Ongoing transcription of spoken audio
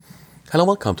Hello,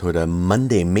 welcome to the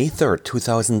Monday, May 3rd,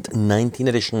 2019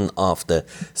 edition of the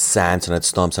SANS Internet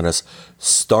Storm Center's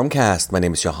StormCast. My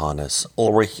name is Johannes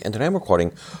Ulrich and today I'm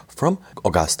recording from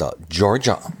Augusta,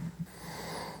 Georgia.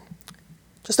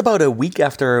 Just about a week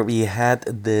after we had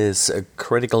this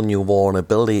critical new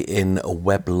vulnerability in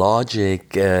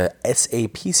WebLogic,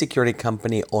 SAP security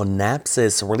company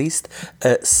Onapsis released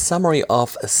a summary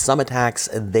of some attacks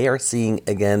they are seeing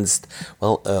against,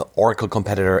 Oracle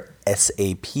competitor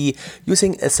SAP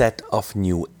using a set of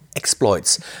new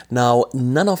exploits. Now,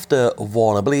 none of the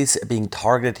vulnerabilities being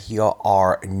targeted here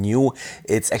are new.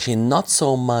 It's actually not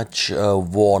so much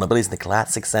vulnerabilities in the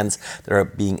classic sense that are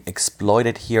being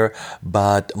exploited here,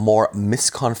 but more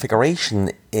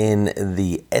misconfiguration in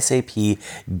the SAP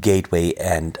gateway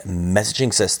and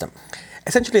messaging system.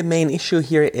 Essentially, the main issue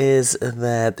here is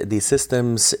that the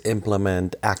systems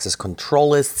implement access control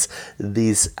lists.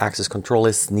 These access control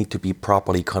lists need to be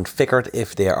properly configured.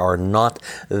 If they are not,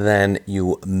 then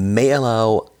you may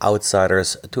allow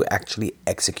outsiders to actually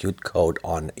execute code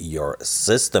on your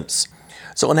systems.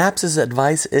 So Onapsis'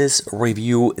 advice is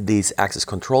review these access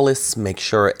control lists, make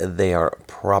sure they are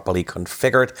properly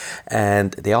configured,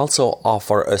 and they also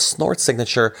offer a snort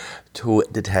signature to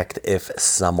detect if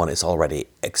someone is already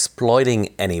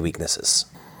exploiting any weaknesses.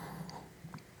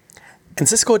 And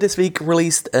Cisco this week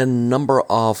released a number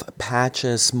of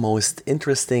patches. Most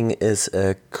interesting is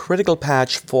a critical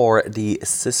patch for the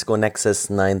Cisco Nexus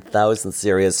 9000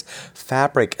 series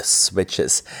fabric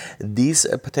switches. These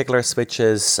particular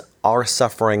switches are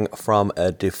suffering from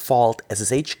a default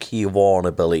SSH key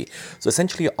vulnerability. So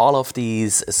essentially all of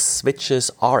these switches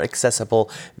are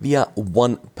accessible via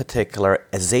one particular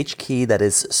SSH key that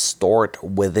is stored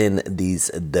within these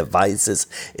devices.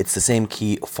 It's the same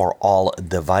key for all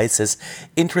devices.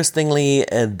 Interestingly,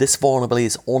 this vulnerability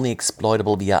is only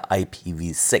exploitable via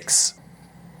IPv6.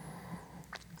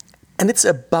 And it's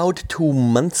about 2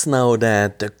 months now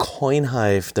that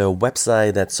CoinHive, the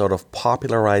website that sort of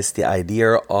popularized the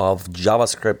idea of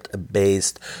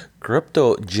JavaScript-based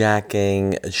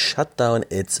cryptojacking, shut down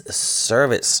its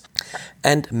service.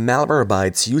 And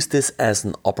Malwarebytes used this as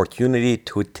an opportunity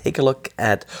to take a look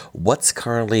at what's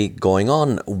currently going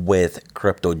on with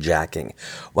cryptojacking.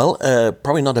 Well,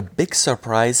 probably not a big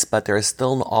surprise, but there is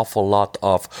still an awful lot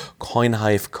of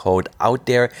CoinHive code out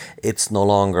there. It's no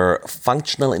longer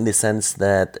functional in the sense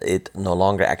that it no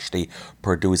longer actually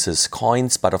produces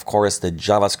coins, but of course the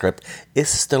JavaScript is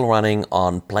still running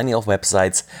on plenty of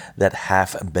websites that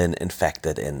have been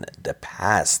infected in the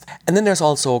past. And then there's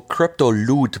also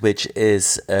CryptoLoot, which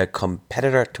is a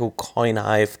competitor to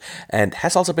CoinHive and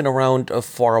has also been around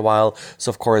for a while. So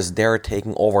of course they're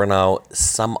taking over now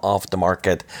some of the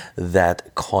market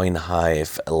that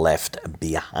CoinHive left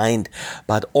behind.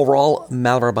 But overall,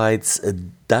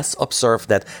 Malwarebytes does observe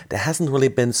that there hasn't really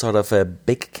been sort of a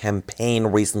big campaign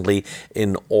recently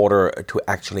in order to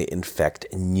actually infect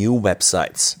new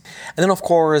websites. And then of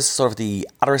course, sort of the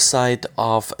other side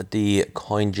of the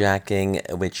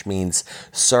coinjacking, which means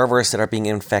servers that are being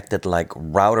infected like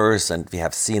routers, and we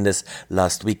have seen this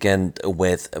last weekend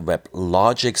with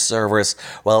WebLogic servers.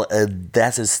 Well,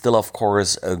 that is still of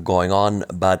course going on,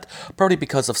 but probably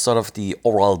because of sort of the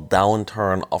overall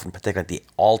downturn of in particular the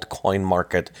altcoin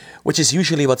market, which is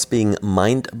usually what's being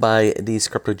mined by these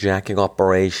cryptojacking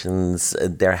operations,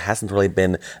 there hasn't really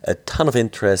been a ton of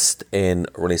interest in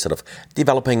really sort of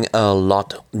developing a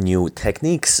lot new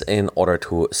techniques in order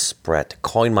to spread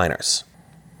coin miners.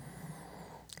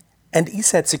 And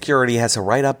ESET Security has a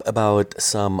write-up about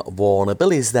some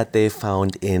vulnerabilities that they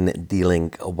found in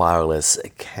D-Link wireless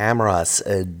cameras.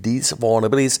 These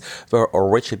vulnerabilities were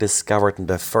originally discovered in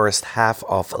the first half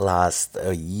of last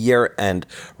year and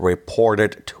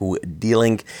reported to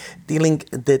D-Link.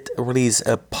 D-Link did release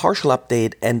a partial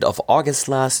update end of August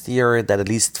last year that at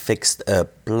least fixed a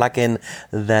plugin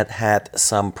that had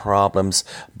some problems,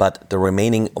 but the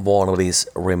remaining vulnerabilities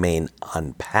remain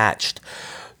unpatched.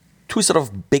 Two sort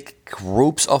of big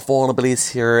groups of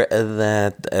vulnerabilities here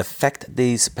that affect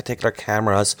these particular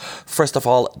cameras. First of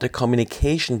all, the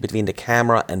communication between the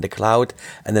camera and the cloud,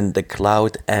 and then the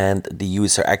cloud and the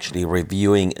user actually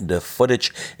reviewing the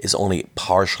footage is only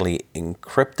partially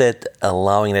encrypted,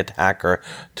 allowing an attacker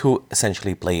to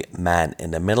essentially play man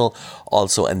in the middle.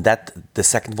 Also, and that the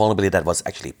second vulnerability that was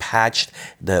actually patched,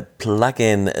 the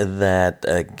plugin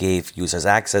that gave users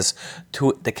access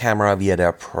to the camera via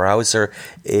their browser,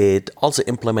 it also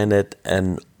implemented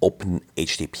an open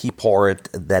HTTP port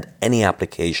that any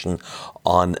application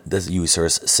on the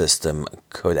user's system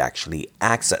could actually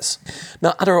access.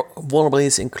 Now, other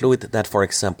vulnerabilities include that, for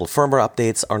example, firmware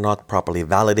updates are not properly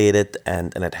validated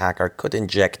and an attacker could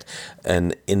inject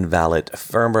an invalid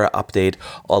firmware update.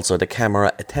 Also, the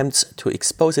camera attempts to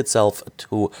expose itself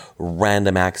to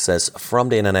random access from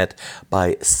the internet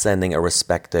by sending a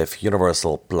respective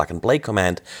universal plug-and-play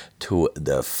command to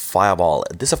the firewall.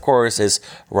 This, of course, is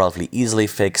relatively easily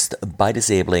fixed by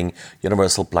disabling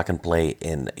universal plug-and-play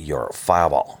in your firewall.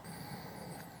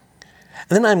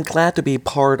 And then I'm glad to be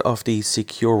part of the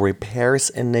Secure Repairs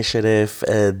initiative.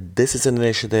 This is an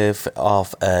initiative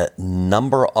of a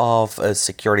number of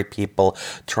security people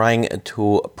trying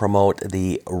to promote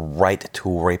the right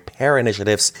to repair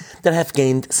initiatives that have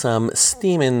gained some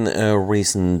steam in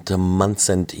recent months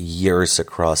and years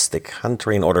across the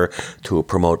country in order to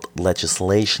promote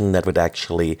legislation that would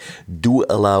actually do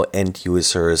allow end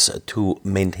users to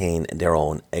maintain their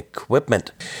own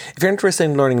equipment. If you're interested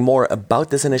in learning more about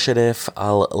this initiative,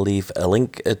 I'll leave a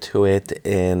link to it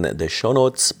in the show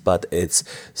notes, but it's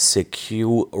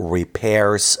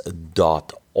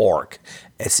securepairs.org.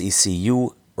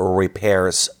 SECU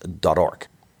repairs.org.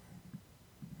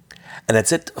 And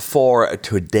that's it for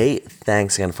today.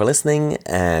 Thanks again for listening,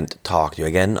 and talk to you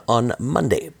again on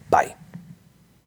Monday. Bye.